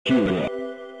hero.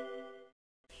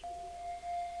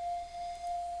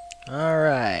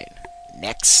 Alright,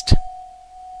 next.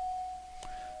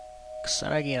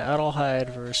 Kusaragi and Adelheid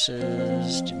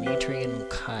versus Demitri and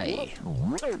Mukai.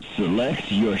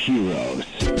 Select your heroes.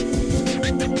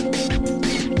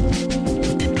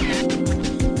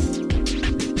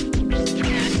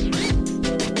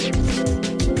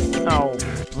 Oh,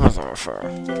 motherfucker.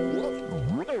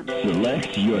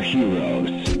 Select your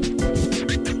heroes.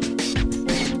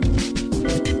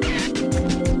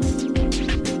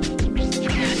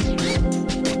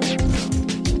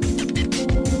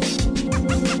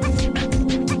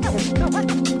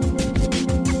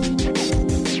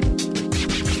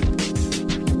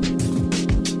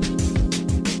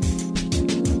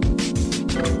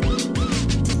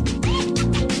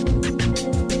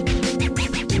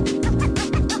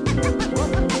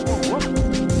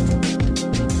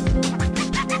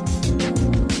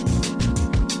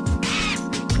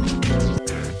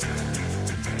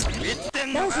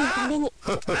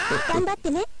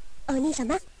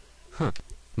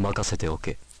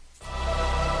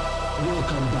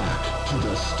 Welcome back to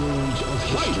the stage of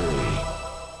history.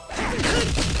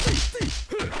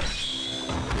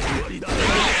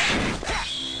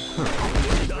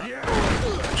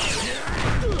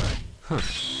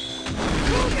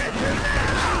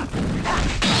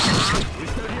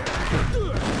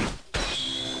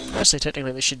 Honestly,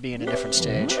 technically, this should be in a different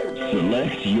stage.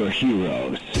 Select your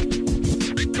heroes.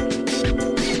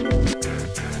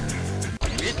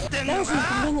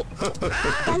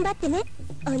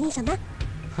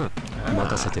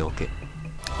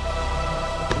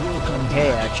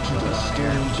 Hey, action. To the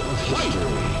stage of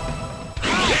history.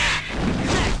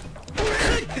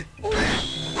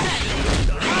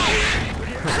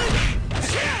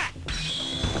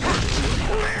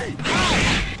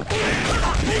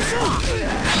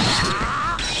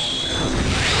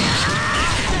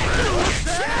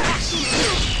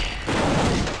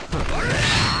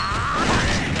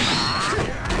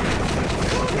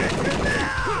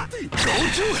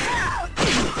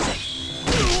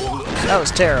 That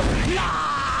was terrible.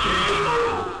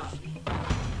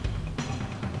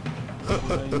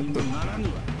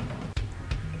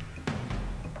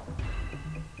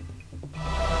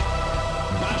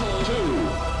 Battle 2.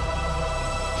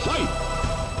 Fight!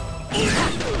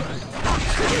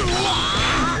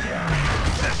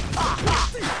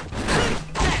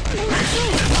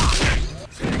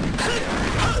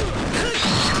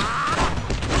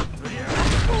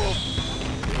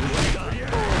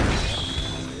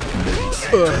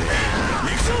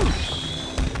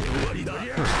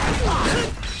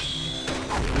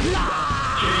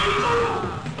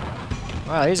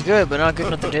 Wow, he's good, but not good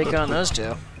enough to take on those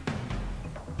two.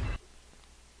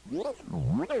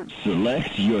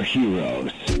 Select your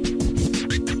heroes.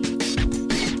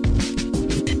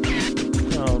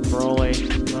 Oh, Broly,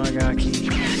 Magaki.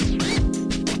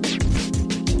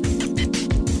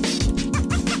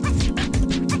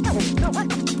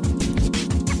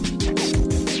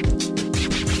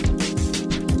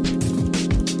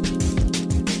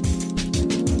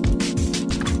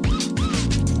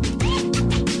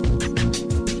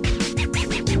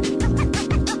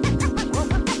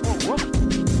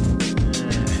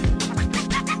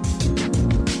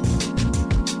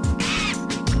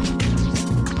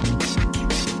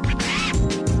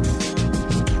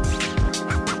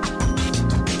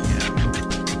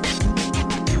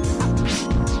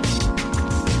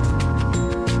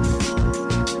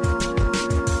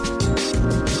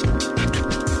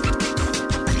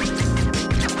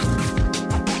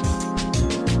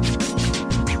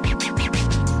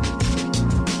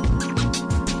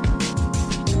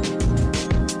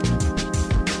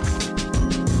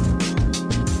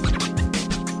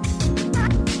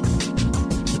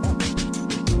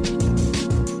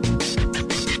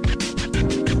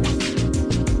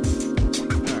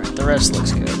 The rest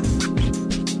looks good.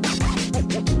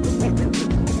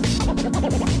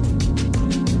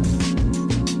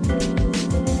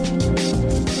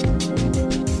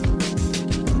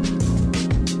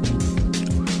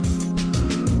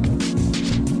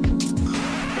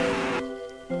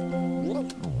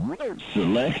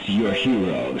 Select your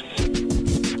heroes.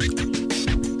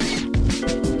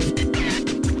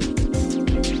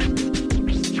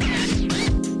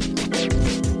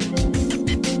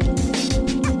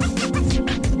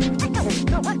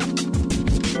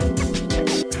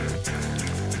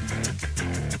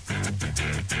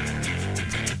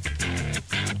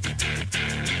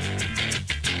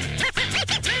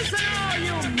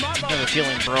 I have a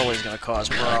feeling Broly's gonna cause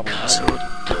problems.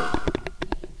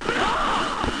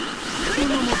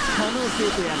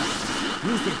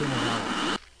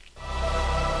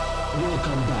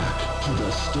 Welcome back to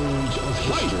the stage of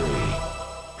history.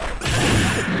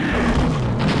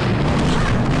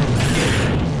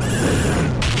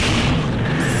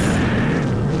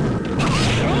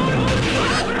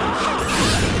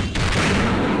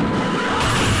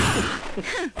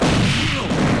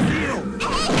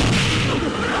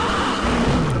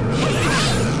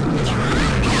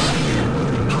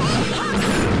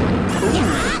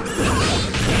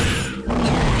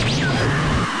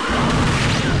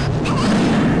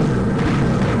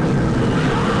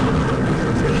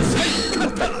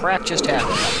 Crap just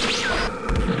happened.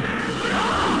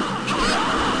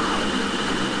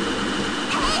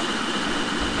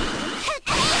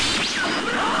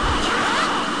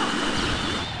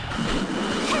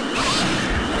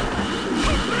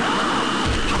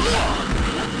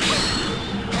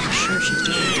 I'm sure she's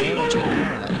doing damage or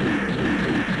not.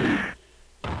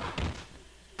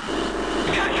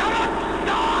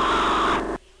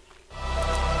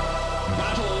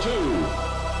 Battle 2.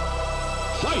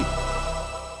 Fight!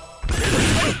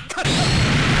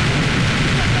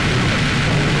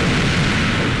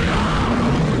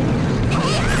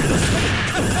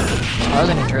 That was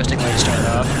an interesting way to start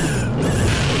off.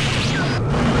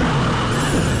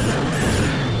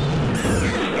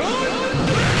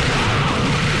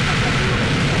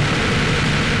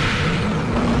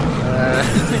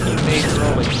 You may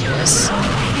throw it, yes.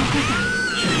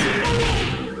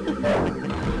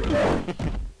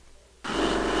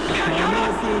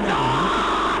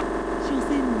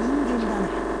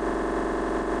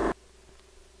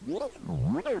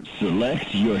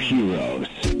 Select your heroes.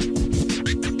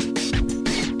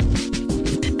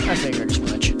 I figured as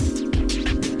much.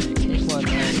 King 1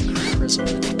 and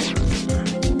Krizalid 1.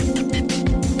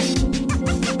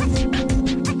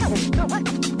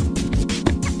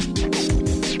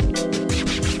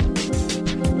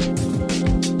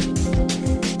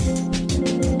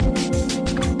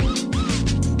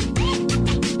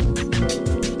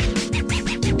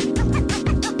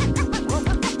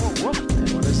 And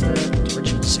what is that?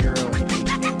 Original 0 and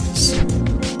Igniz.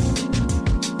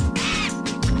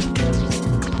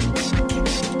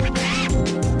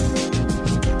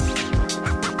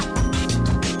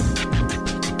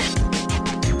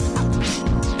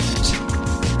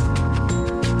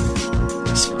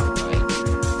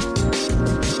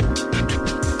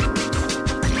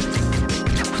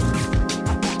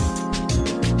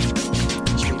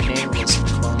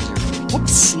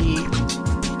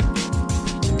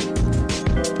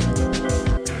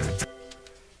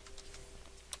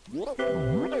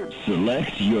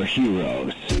 Select your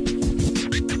heroes.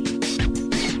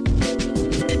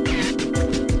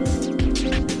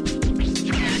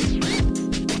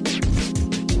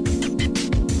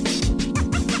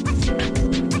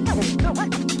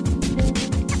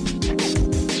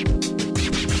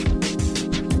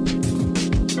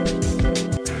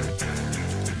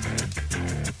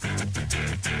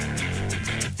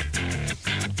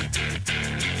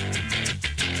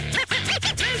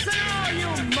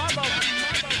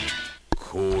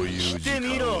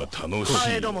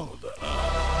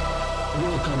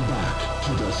 Welcome back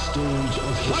to the stage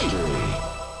of history.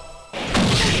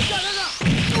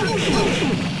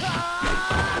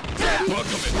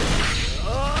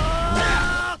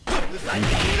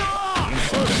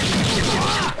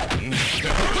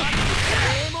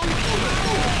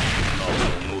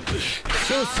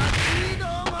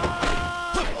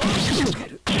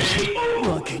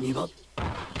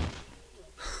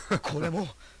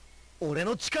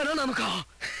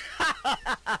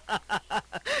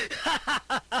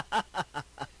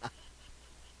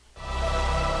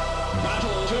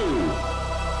 Battle 2.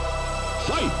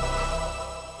 Fight!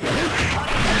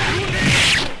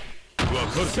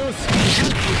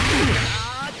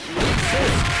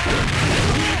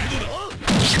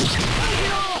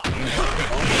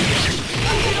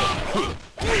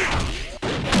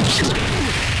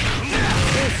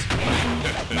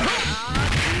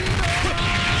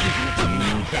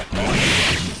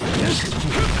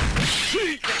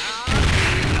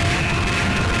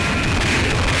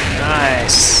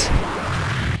 Nice.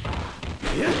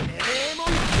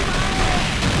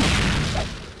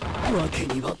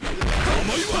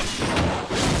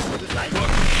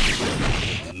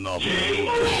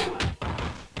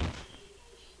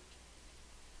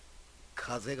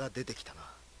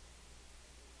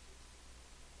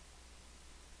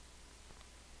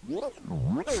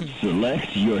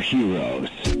 Select your heroes.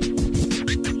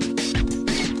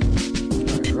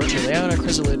 Roger Leona,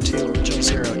 Krizalid 2, Original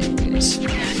 0, Igniz.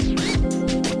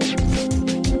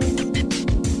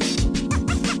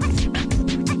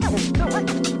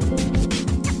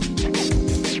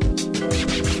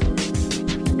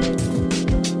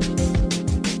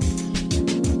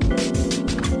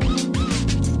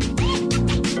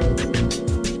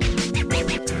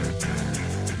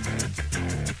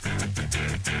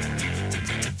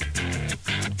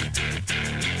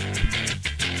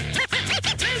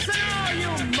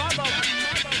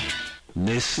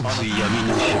 熱す闇の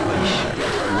支配者、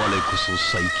我こそ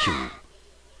最強。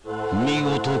見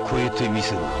事超えてみ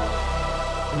せろ。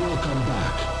 Welcome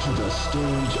back to the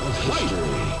stage of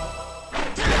history.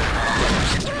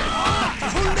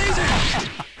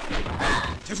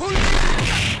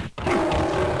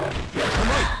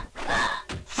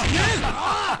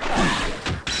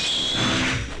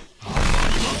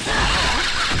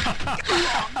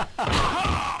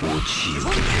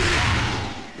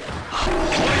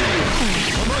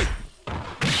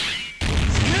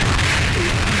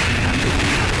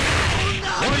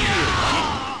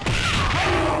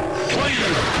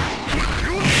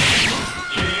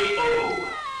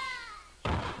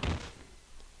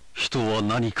人は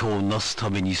何かを成すた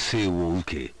めに生を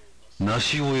受け、成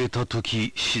し終えた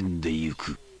時死んでゆ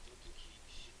く。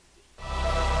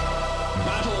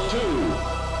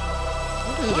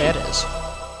Who that is?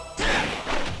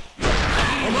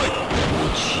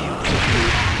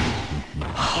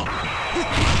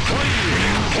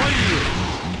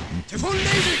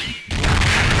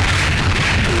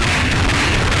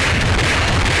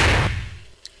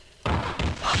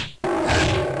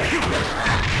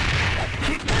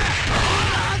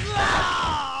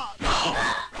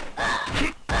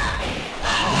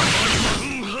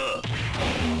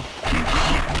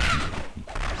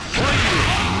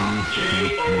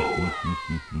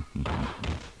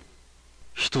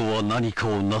人は何か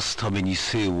を成すために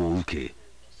生を受け、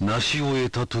成し終え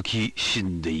た時死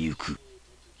んでゆく。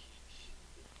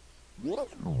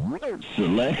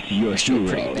 Select your Still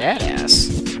pretty heroes. badass.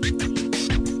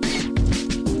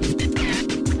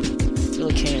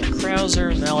 Kane and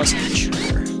Krauser, Malice and Yashiro.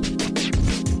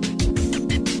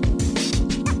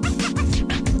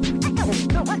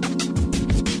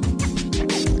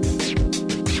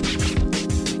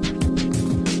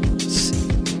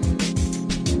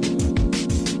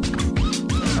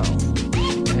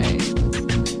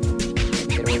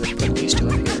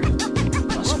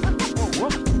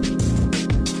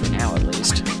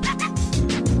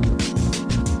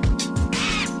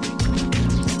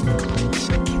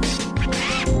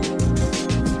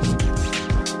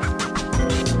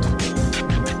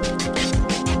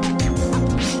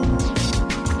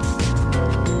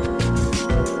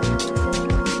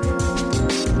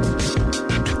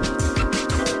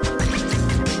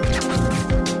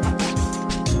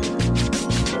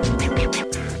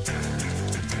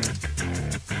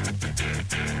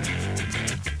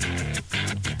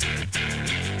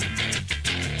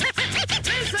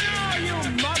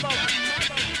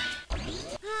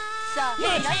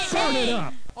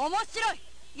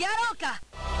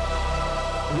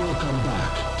 Welcome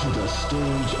back to the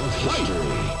stage of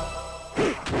history.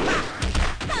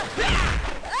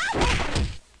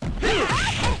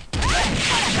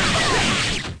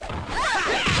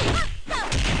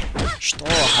 Что?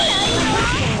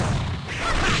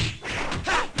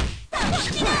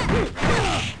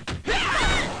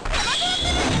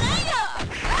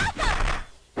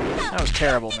 That was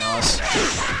terrible, Malice.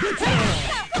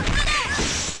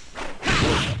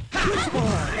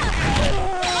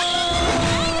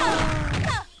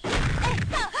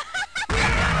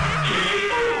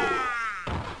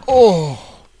 Oh.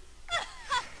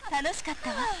 楽しかった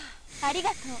わ。ありが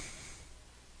とう。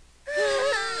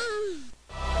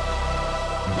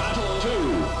Battle 2.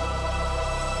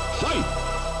 Fight.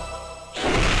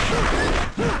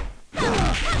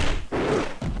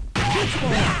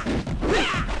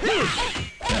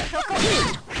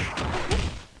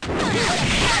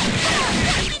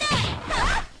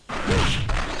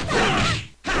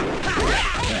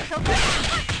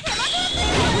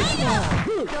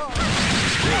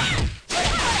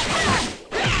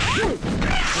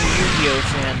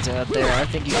 Fans out there, I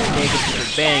think you can make it to the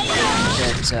bank that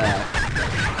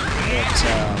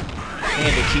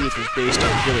Hand of Keith was based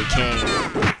on Billy Kane.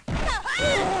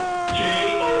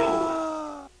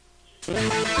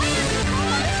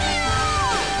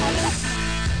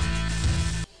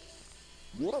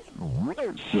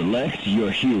 Select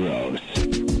your heroes.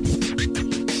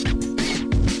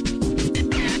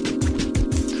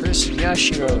 Chris,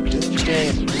 Yashiro, Doomsday,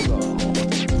 and Rugal.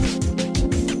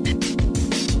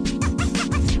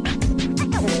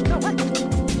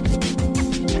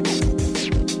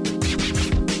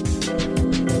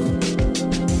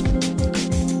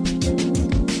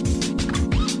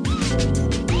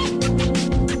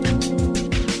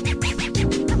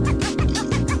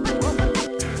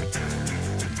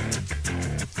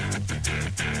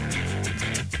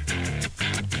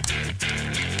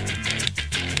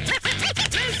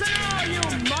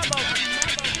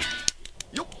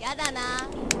 Yada.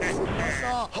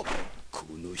 こ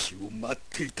の日を待っ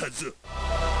ていたぞ。 Round 1. Fight. この日を待っていたぞ。 Round 1. Fight. この日を待っていたぞ。 この日を待っていたぞ。 この日を待っていたぞ。 この日を待っていたぞ。 この日を待っていたぞ。 Round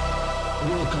 1. Fight.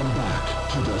 Welcome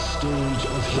back to the stage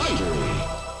of history.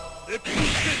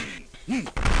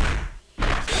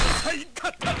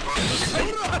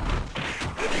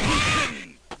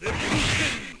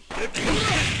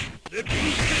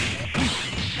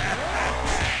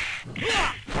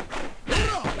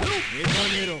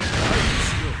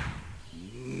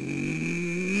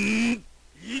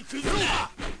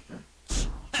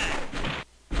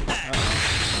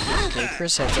 Okay,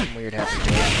 Chris had something weird happen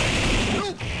to him.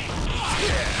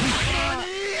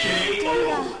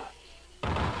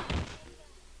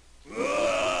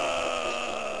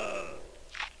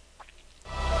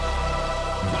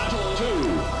 Battle 2.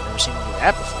 I've never seen him do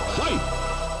that before. Fight!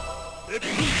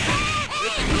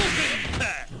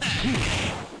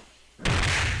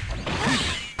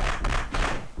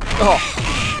 Oh!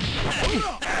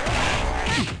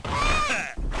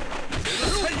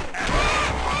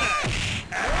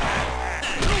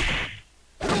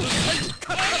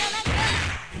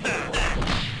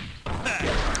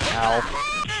 Ow.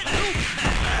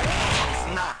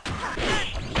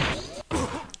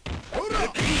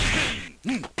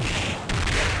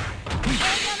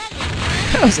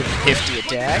 That was a nifty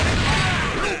attack.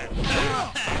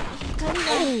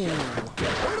 Oh.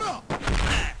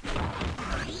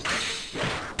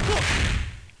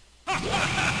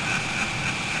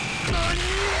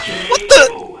 What the?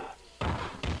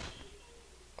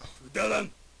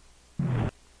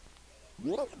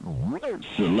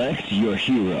 Select your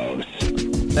heroes.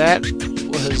 That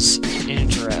was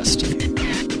interesting.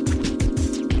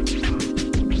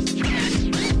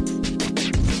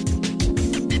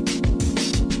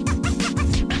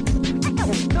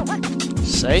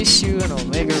 Saisyu and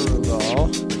Omega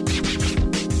Rugal.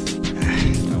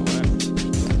 You know what?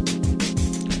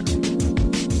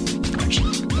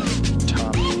 Actually,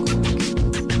 top real quick.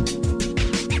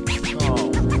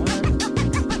 Oh,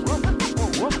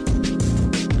 what?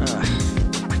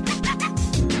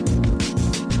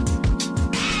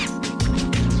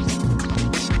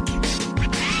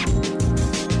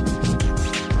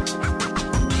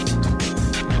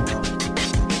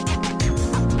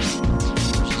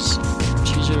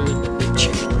 Chizuru the big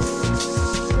chicken.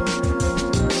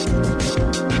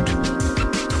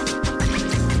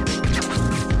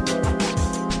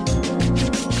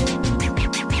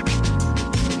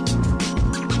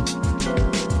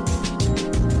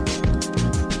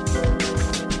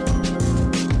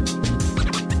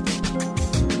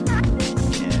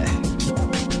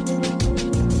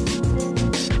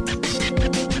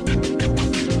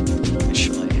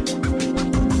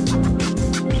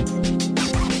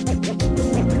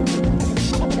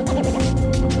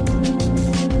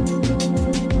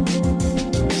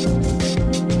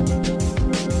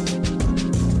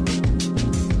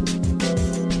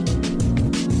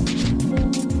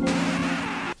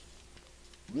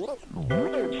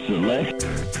 Select.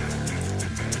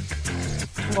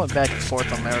 I'm going back and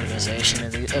forth on my organization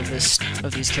of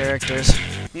these characters.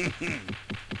 Can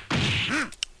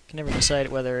never decide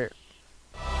whether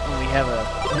we have a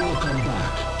Welcome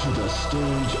back to the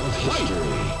stage of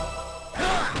history.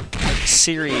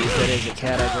 series that is a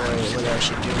category, whether I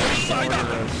should do it in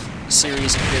order of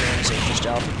series appearance or just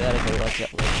alphabetically like the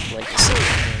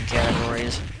main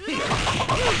categories.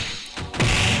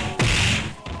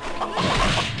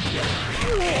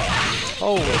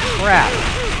 Holy crap!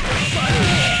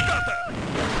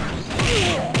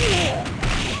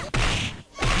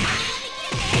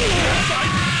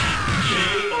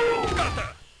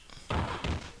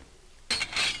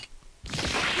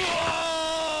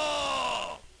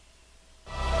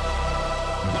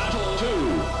 Battle 2.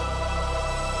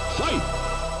 Fight!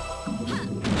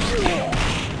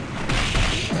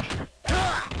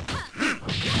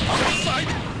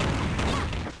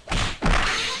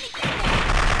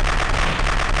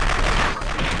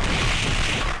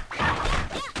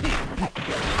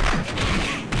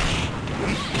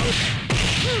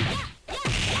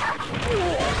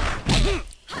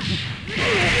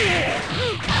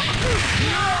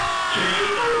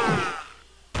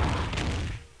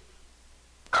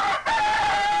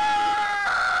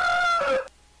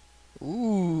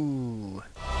 Ooh.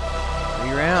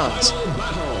 3 rounds. Final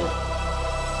battle.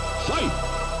 Fight!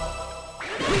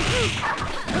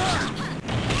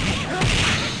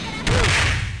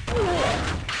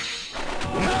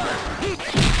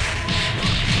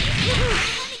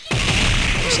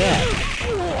 What's that?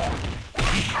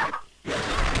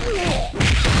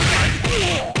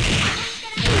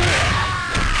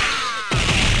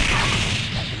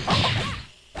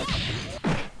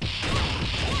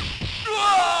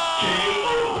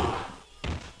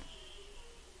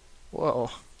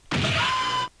 Whoa.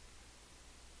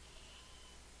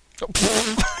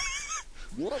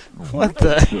 What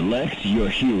the? Select your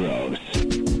heroes.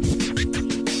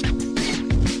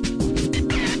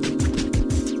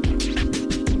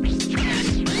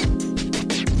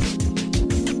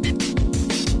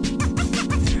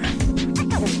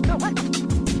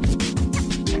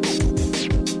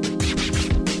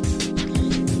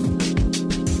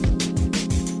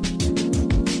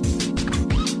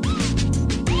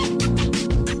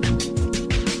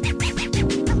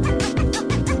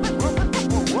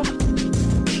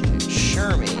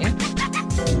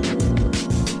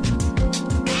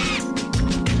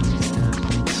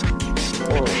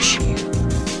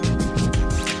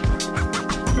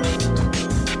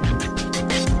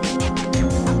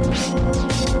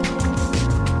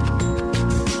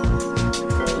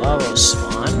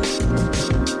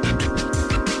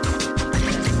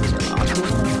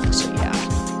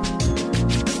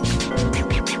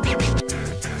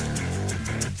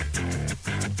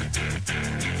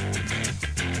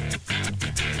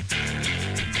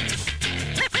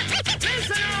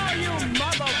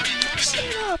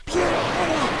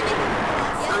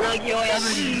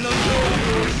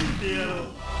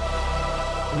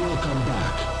 Welcome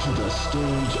back to the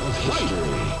stage of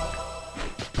history.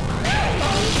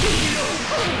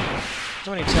 So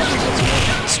many times it's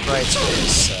making the sprites for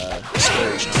this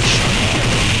scourge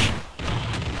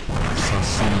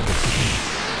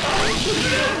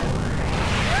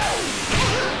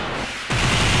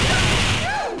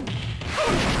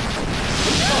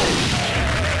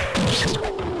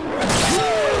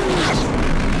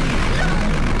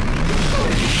not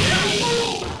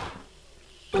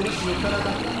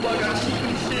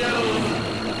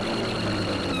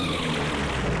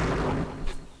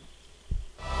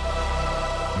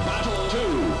Battle 2.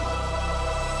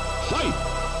 Fight!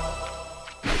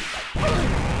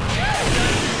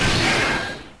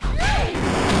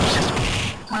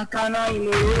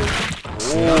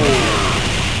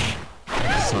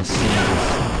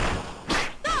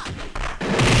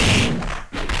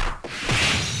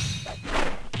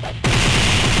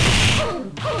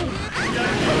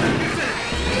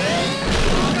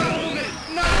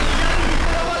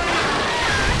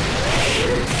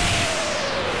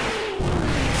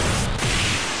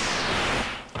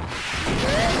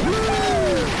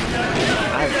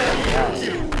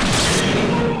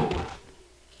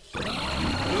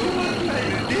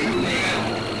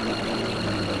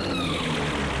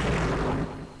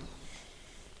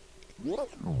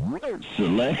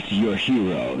 Select your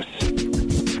heroes.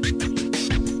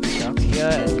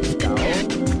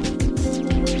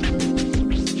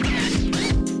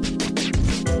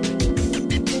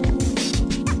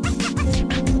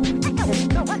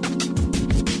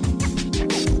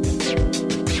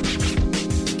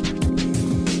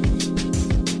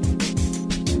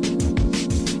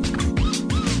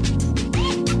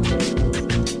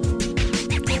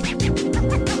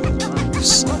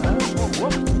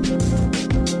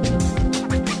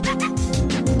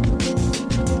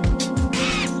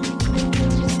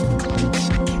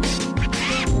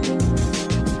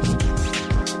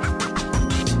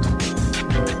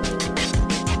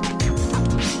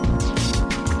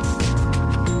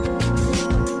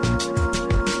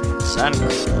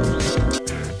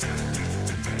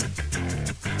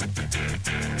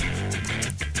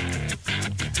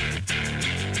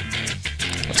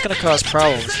 What's gonna cause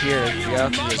problems here?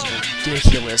 Yaku has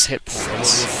ridiculous hit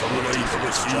points.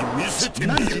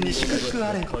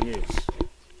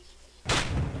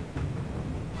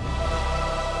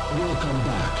 Welcome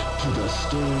back to the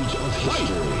stage of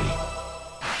history.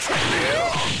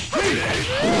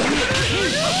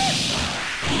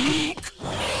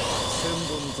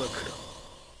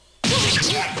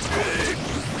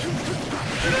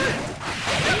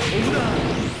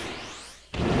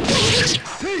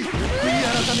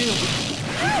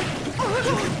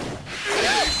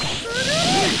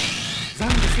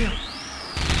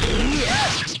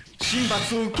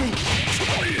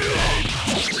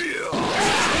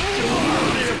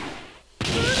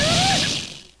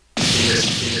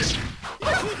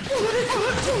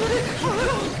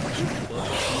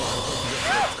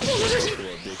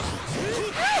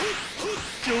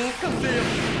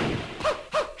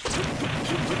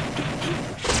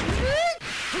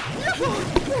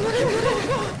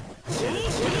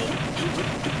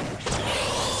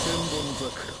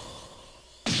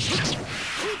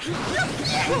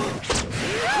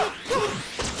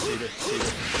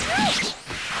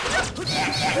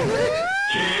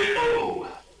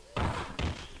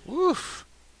 Woof.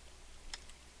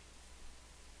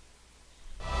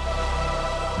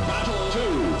 Battle 2.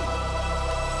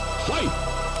 Fight!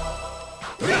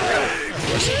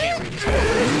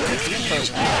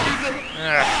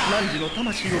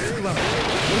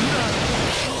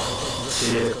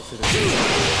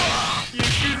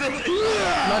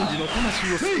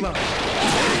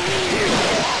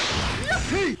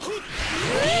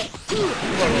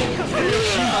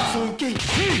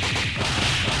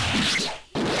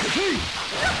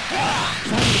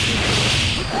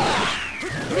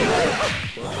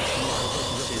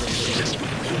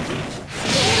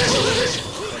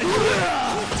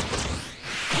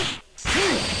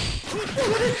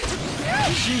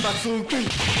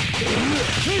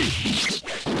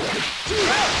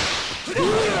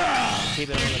 Keep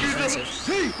it on the defensive.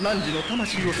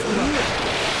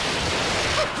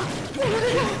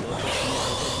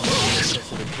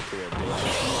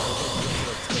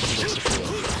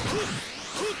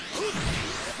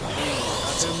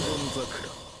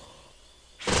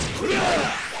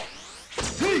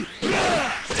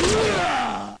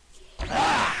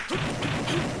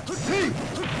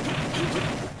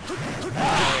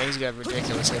 Yeah, he's got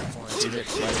ridiculous hit points. He did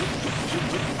like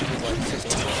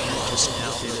 15 just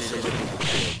now.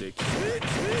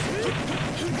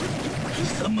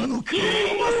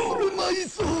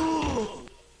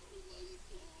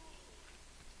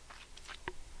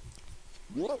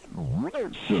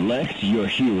 Select your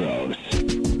heroes.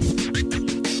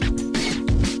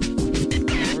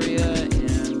 Aria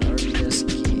and Aria's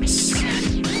case.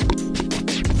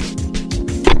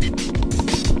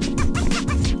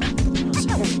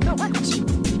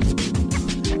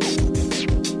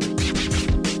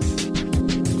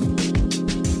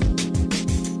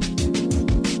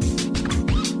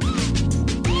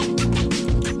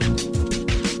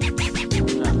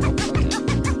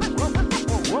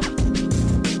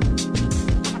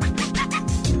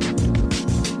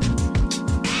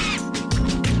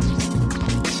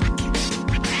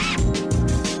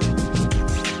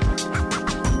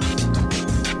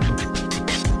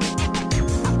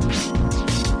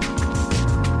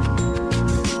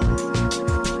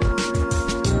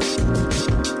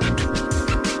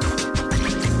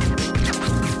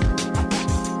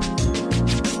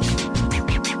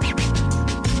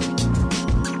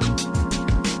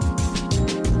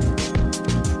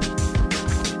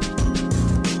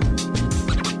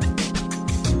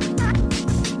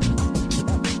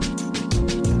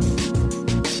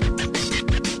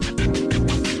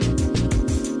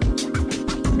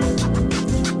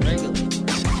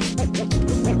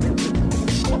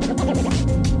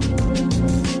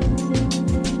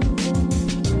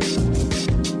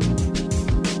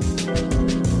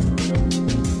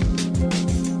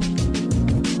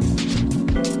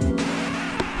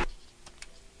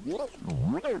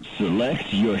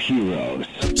 Select your heroes.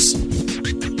 Oops.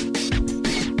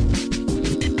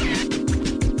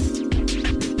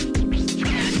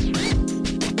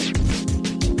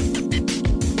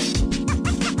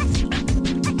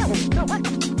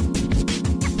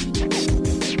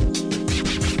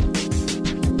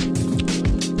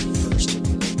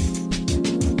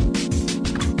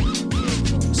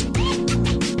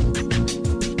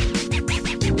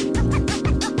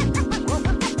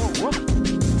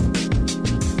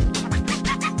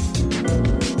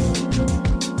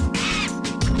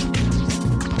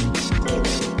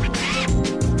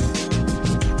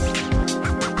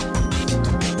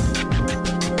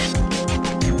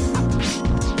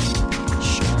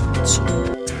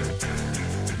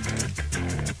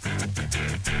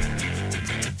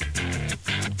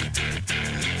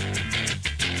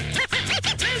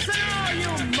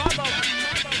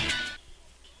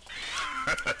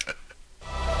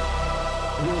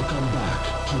 Welcome back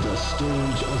to the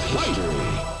stage of history.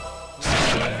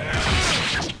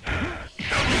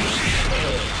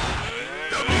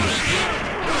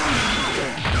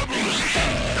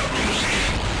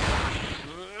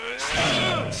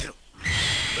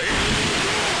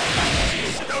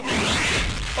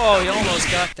 Oh, you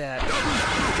almost got that.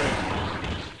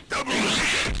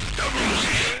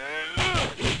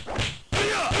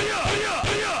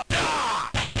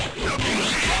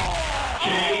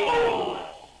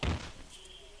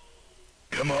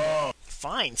 Come on.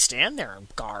 Fine, stand there and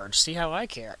guard. See how I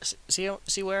care. See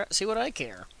what I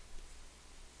care.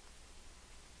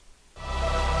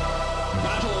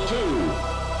 Battle 2.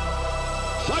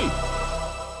 Fight!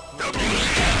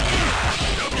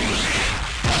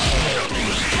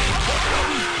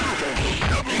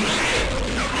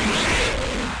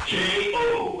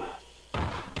 K.O.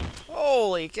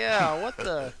 Holy cow, what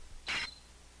the?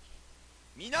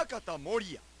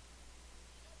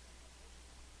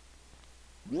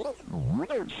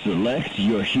 Select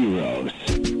your heroes.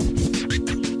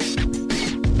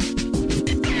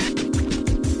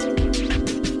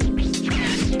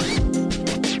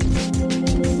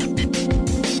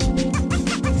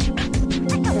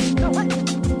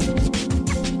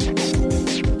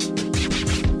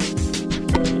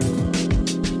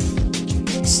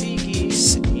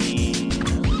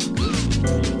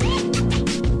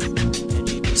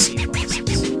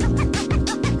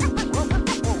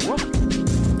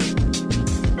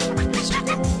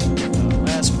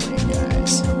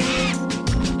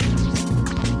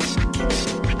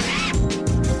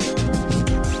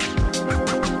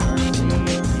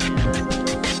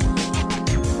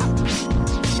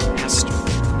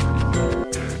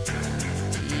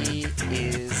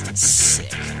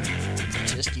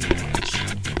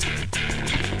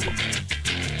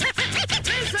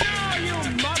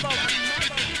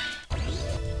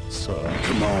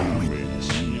 Come on.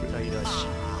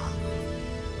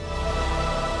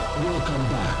 Welcome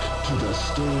back to the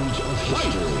stage of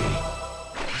history.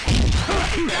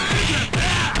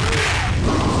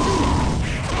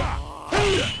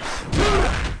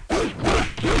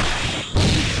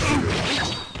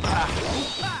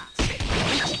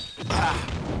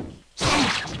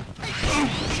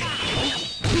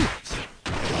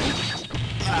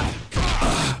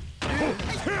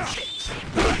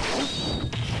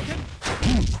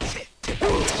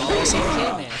 Almost a K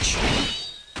match.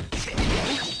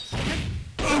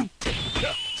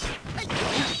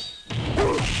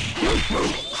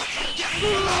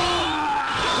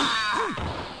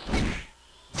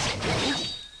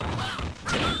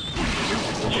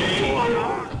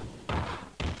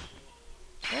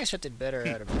 I expected better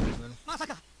out of movement.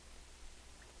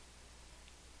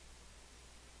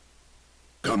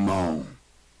 Come on.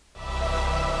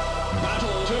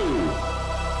 Battle 2.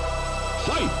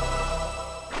 Fight!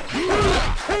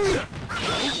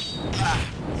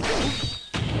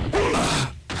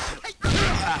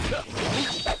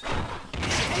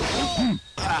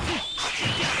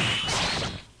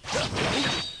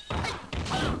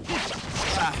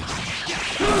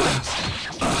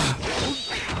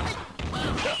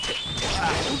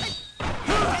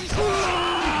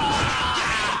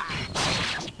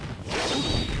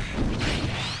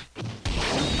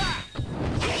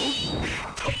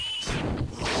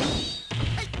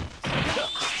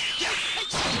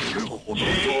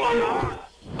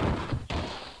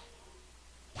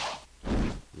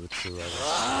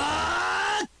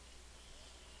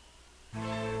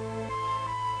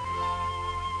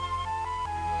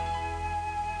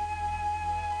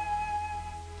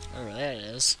 Oh, there it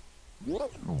is.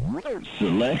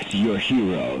 Select your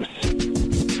heroes.